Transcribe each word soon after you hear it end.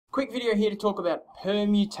Quick video here to talk about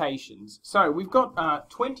permutations. So we've got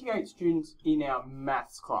 28 students in our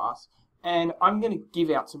maths class, and I'm going to give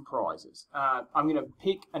out some prizes. I'm going to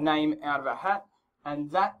pick a name out of a hat,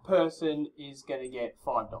 and that person is going to get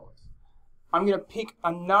 $5. I'm going to pick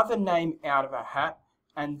another name out of a hat,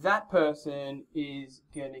 and that person is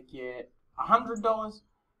going to get $100.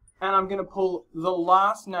 And I'm going to pull the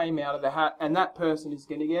last name out of the hat, and that person is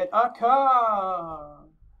going to get a car.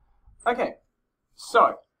 Okay,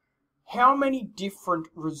 so how many different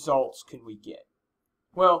results can we get?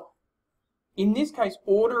 Well, in this case,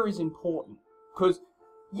 order is important because,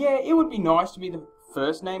 yeah, it would be nice to be the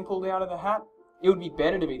first name pulled out of the hat. It would be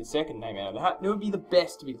better to be the second name out of the hat. And it would be the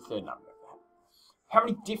best to be the third name out of the hat. How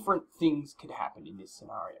many different things could happen in this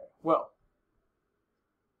scenario? Well,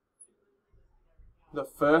 the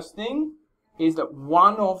first thing is that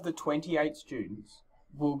one of the 28 students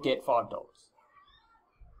will get $5.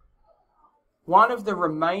 One of the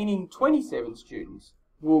remaining 27 students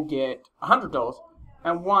will get $100,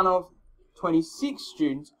 and one of 26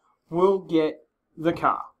 students will get the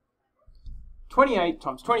car. 28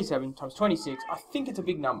 times 27 times 26, I think it's a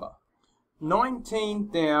big number.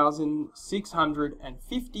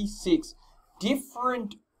 19,656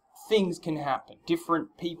 different things can happen.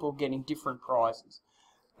 Different people getting different prizes.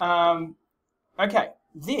 Okay,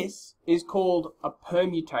 this is called a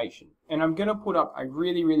permutation. And I'm going to put up a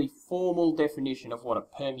really formal definition of what a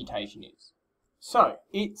permutation is. So,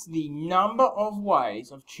 it's the number of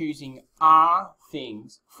ways of choosing R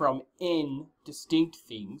things from N distinct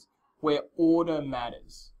things where order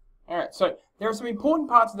matters. Alright, so there are some important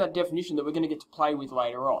parts of that definition that we're going to get to play with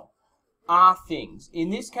later on. R things. In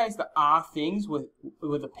this case, the R things were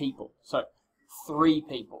the people. So, 3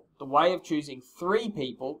 people. The way of choosing 3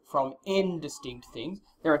 people from N distinct things.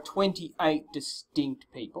 There are 28 distinct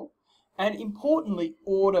people. And importantly,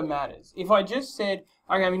 order matters. If I just said,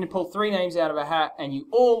 okay, I'm going to pull 3 names out of a hat and you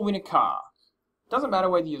all win a car, doesn't matter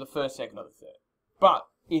whether you're the first, second, or the third. But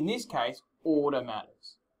in this case, order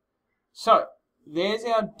matters. So, there's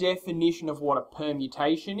our definition of what a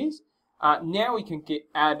permutation is. Now we can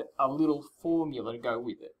add a little formula to go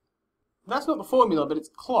with it. That's not the formula, but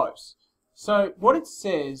it's close. So, what it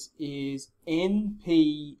says is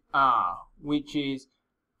NPR, which is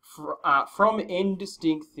from N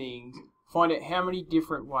distinct things, find out how many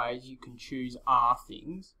different ways you can choose R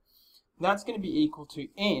things. That's going to be equal to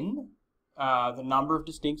N, the number of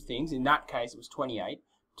distinct things, in that case it was 28,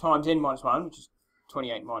 times N minus 1, which is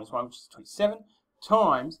 28 minus 1, which is 27,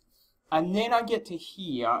 times, and then I get to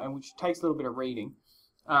here, and which takes a little bit of reading,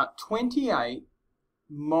 28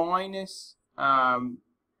 minus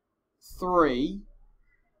 3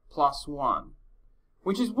 plus 1.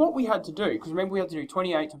 Which is what we had to do, because remember we had to do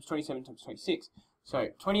 28 times 27 times 26. So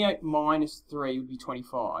 28 minus 3 would be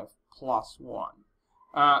 25 plus 1.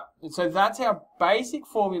 And so that's our basic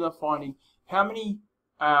formula finding how many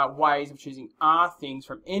ways of choosing R things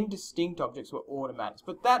from N distinct objects where order matters.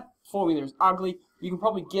 But that formula is ugly. You can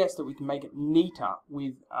probably guess that we can make it neater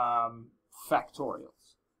with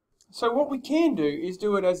factorials. So what we can do is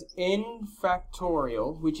do it as n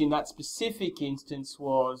factorial, which in that specific instance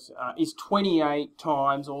was is 28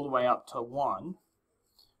 times all the way up to 1,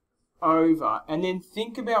 over, and then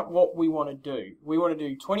think about what we want to do. We want to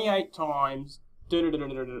do 28 times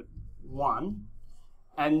 1,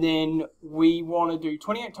 and then we want to do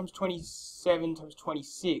 28 times 27 times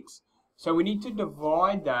 26. So we need to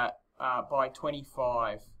divide that by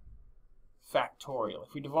 25 factorial.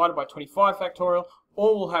 If we divide it by 25 factorial,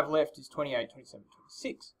 all we'll have left is 28, 27,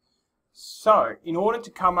 26. So, in order to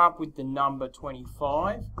come up with the number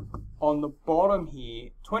 25, on the bottom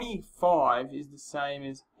here, 25 is the same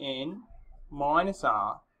as N minus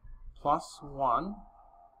R plus 1.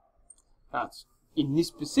 That's, in this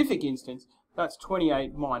specific instance, that's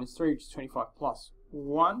 28 minus 3, which is 25 plus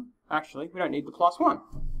 1. Actually, we don't need the plus 1.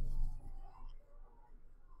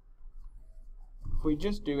 If we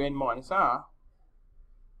just do N minus R,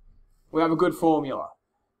 we have a good formula.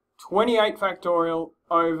 28 factorial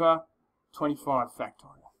over 25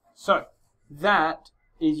 factorial. So, that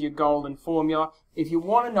is your golden formula. If you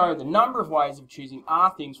want to know the number of ways of choosing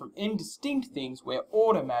R things from N distinct things where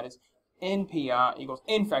order matters, NPR equals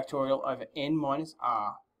N factorial over N minus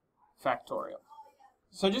R factorial.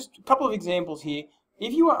 So just a couple of examples here.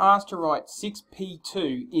 If you were asked to write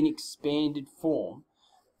 6p2 in expanded form,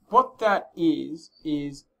 what that is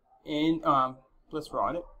N, let's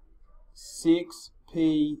write it.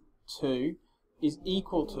 6p2 is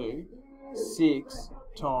equal to 6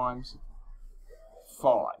 times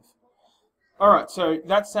 5. Alright, so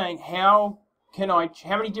that's saying how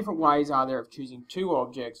many different ways are there of choosing 2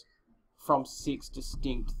 objects from 6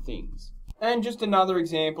 distinct things? And just another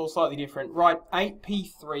example, slightly different. Write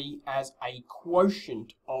 8p3 as a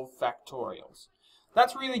quotient of factorials.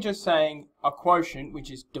 That's really just saying a quotient, which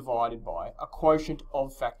is divided by, a quotient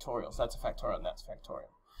of factorials. That's a factorial and that's factorial.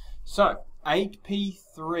 So,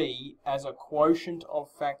 8p3 as a quotient of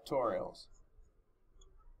factorials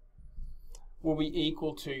will be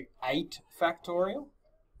equal to 8 factorial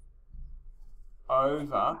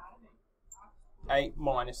over 8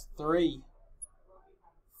 minus 3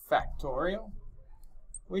 factorial,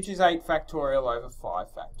 which is 8 factorial over 5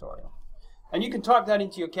 factorial. And you can type that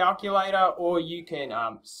into your calculator, or you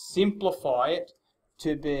can simplify it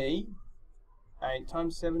to be 8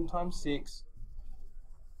 times 7 times 6,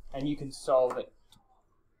 and you can solve it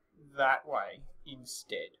that way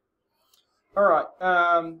instead. Alright,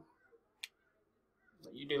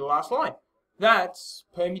 you do the last line. That's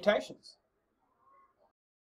permutations.